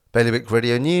Bailiwick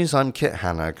Radio News, I'm Kit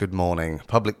Hanna. Good morning.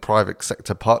 Public-private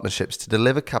sector partnerships to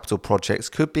deliver capital projects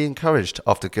could be encouraged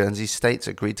after Guernsey states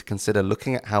agreed to consider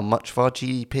looking at how much of our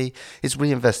GDP is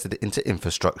reinvested into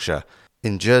infrastructure.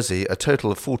 In Jersey, a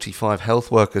total of 45 health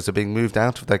workers are being moved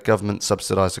out of their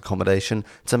government-subsidised accommodation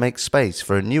to make space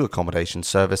for a new accommodation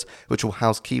service which will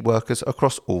house key workers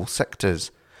across all sectors.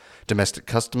 Domestic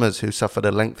customers who suffered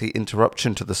a lengthy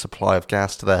interruption to the supply of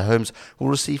gas to their homes will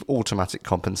receive automatic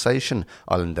compensation,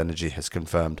 Island Energy has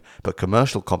confirmed, but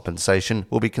commercial compensation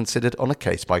will be considered on a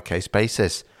case-by-case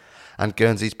basis. And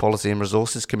Guernsey's Policy and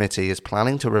Resources Committee is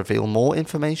planning to reveal more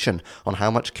information on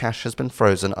how much cash has been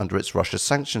frozen under its Russia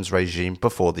sanctions regime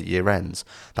before the year ends.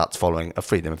 That's following a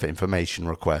Freedom of Information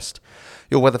request.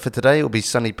 Your weather for today will be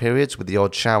sunny periods with the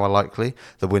odd shower likely.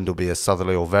 The wind will be a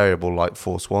southerly or variable light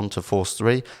force 1 to force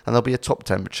 3, and there'll be a top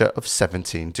temperature of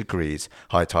 17 degrees.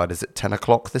 High tide is at 10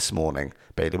 o'clock this morning.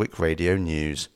 Bailiwick Radio News.